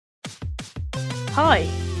Hi,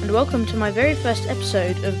 and welcome to my very first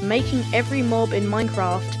episode of making every mob in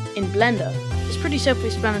Minecraft in Blender. It's pretty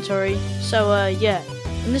self-explanatory, so yeah.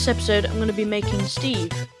 In this episode I'm going to be making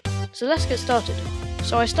Steve. So let's get started.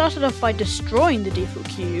 So I started off by destroying the default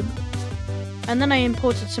cube, and then I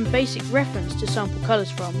imported some basic reference to sample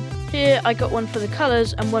colours from. Here I got one for the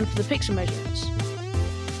colours and one for the pixel measurements.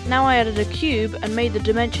 Now I added a cube and made the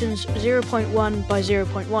dimensions 0.1 by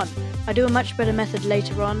 0.1. I do a much better method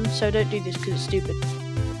later on, so don't do this because it's stupid.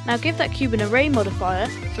 Now give that cube an array modifier,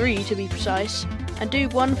 3 to be precise, and do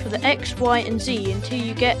one for the X, Y and Z until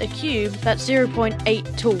you get a cube that's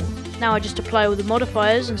 0.8 tall. Now I just apply all the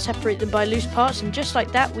modifiers and separate them by loose parts, and just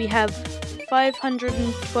like that we have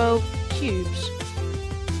 512 cubes.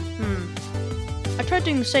 I tried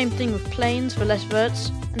doing the same thing with planes for less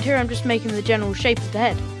verts, and here I'm just making the general shape of the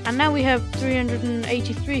head. And now we have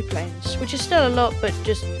 383 planes, which is still a lot, but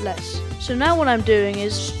just less. So now what I'm doing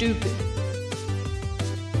is stupid.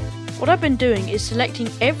 What I've been doing is selecting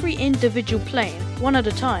every individual plane, one at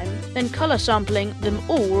a time, then colour sampling them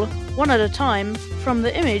all, one at a time, from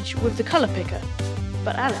the image with the colour picker.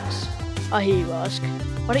 But Alex, I hear you ask,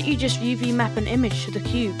 why don't you just UV map an image to the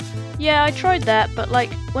cube? Yeah, I tried that, but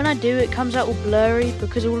when I do it comes out all blurry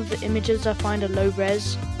because all of the images I find are low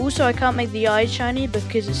res. Also I can't make the eyes shiny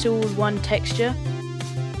because it's all one texture.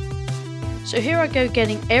 So here I go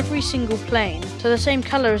getting every single plane to the same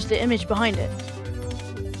colour as the image behind it.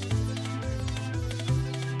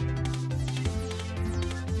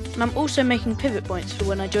 And I'm also making pivot points for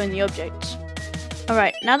when I join the objects.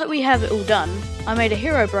 Alright, now that we have it all done, I made a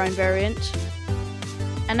Herobrine variant.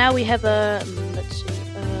 And now we have a,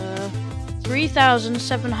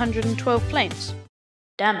 3,712 planes.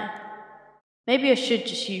 Damn it. Maybe I should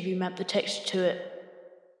just UV map the texture to it.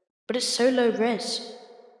 But it's so low res.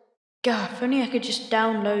 God, if only I could just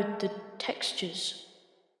download the textures.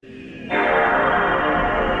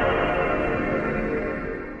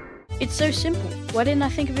 It's so simple. Why didn't I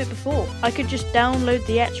think of it before? I could just download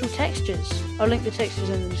the actual textures. I'll link the textures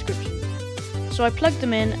in the description. So I plugged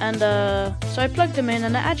them in and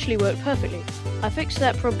it actually worked perfectly. I fixed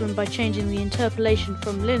that problem by changing the interpolation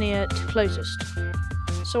from linear to closest.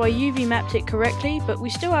 So I UV mapped it correctly, but we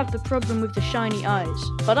still have the problem with the shiny eyes.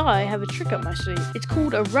 But I have a trick up my sleeve. It's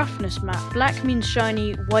called a roughness map. Black means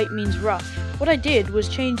shiny, white means rough. What I did was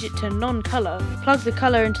change it to non-colour, plug the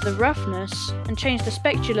colour into the roughness, and change the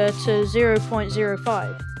specular to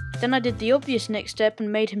 0.05. Then I did the obvious next step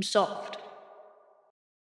and made him soft.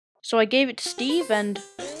 So I gave it to Steve and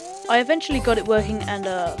I eventually got it working and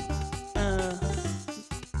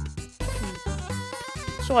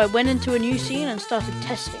So I went into a new scene and started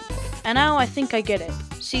testing. And now I think I get it.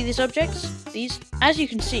 See these objects? These? As you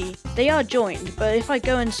can see, they are joined, but if I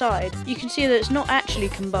go inside, you can see that it's not actually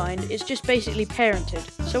combined, it's just basically parented.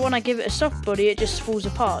 So when I give it a soft body, it just falls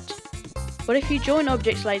apart. But if you join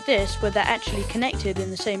objects like this, where they're actually connected in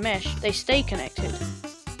the same mesh, they stay connected.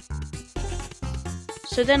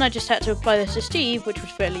 So then I just had to apply this to Steve, which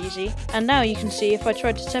was fairly easy. And now you can see if I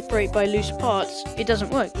tried to separate by loose parts, it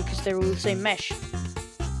doesn't work because they're all the same mesh.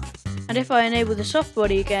 And if I enable the soft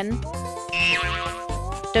body again,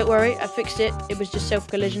 don't worry, I fixed it, it was just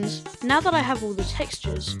self-collisions. Now that I have all the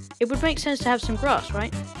textures, it would make sense to have some grass,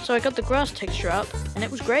 right? So I got the grass texture up, and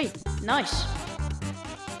it was great. Nice.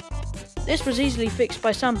 This was easily fixed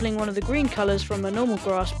by sampling one of the green colours from a normal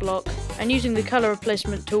grass block and using the colour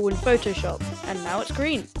replacement tool in Photoshop, and now it's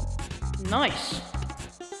green. Nice.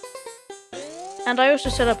 And I also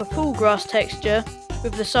set up a full grass texture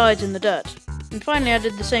with the sides in the dirt. And finally I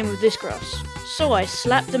did the same with this grass. So I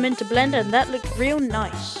slapped them into Blender and that looked real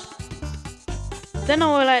nice. Then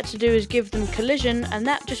all I had to do is give them collision and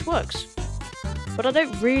that just works. But I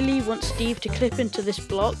don't really want Steve to clip into this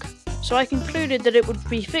block, so I concluded that it would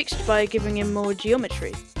be fixed by giving him more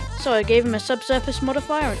geometry. So I gave him a subsurface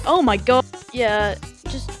modifier and oh my god! Yeah,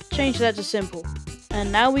 just change that to simple. And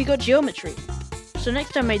now we got geometry. So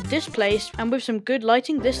next I made this place, and with some good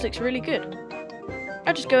lighting this looks really good.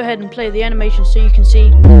 I'll just go ahead and play the animation so you can see.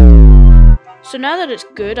 So now that it's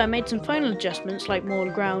good, I made some final adjustments like more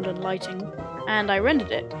ground and lighting, and I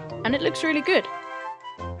rendered it, and it looks really good.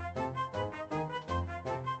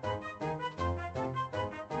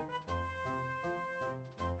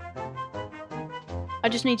 I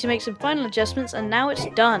just need to make some final adjustments and now it's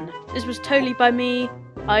done. This was totally by me.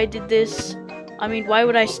 I did this. I mean, why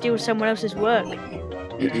would I steal someone else's work?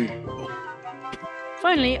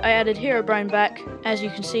 Finally, I added Herobrine back, as you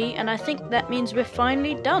can see, and I think that means we're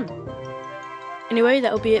finally done. Anyway,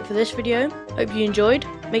 that'll be it for this video. Hope you enjoyed.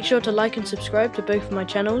 Make sure to like and subscribe to both of my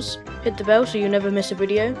channels. Hit the bell so you never miss a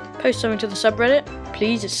video. Post something to the subreddit.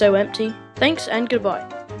 Please, it's so empty. Thanks and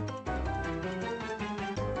goodbye.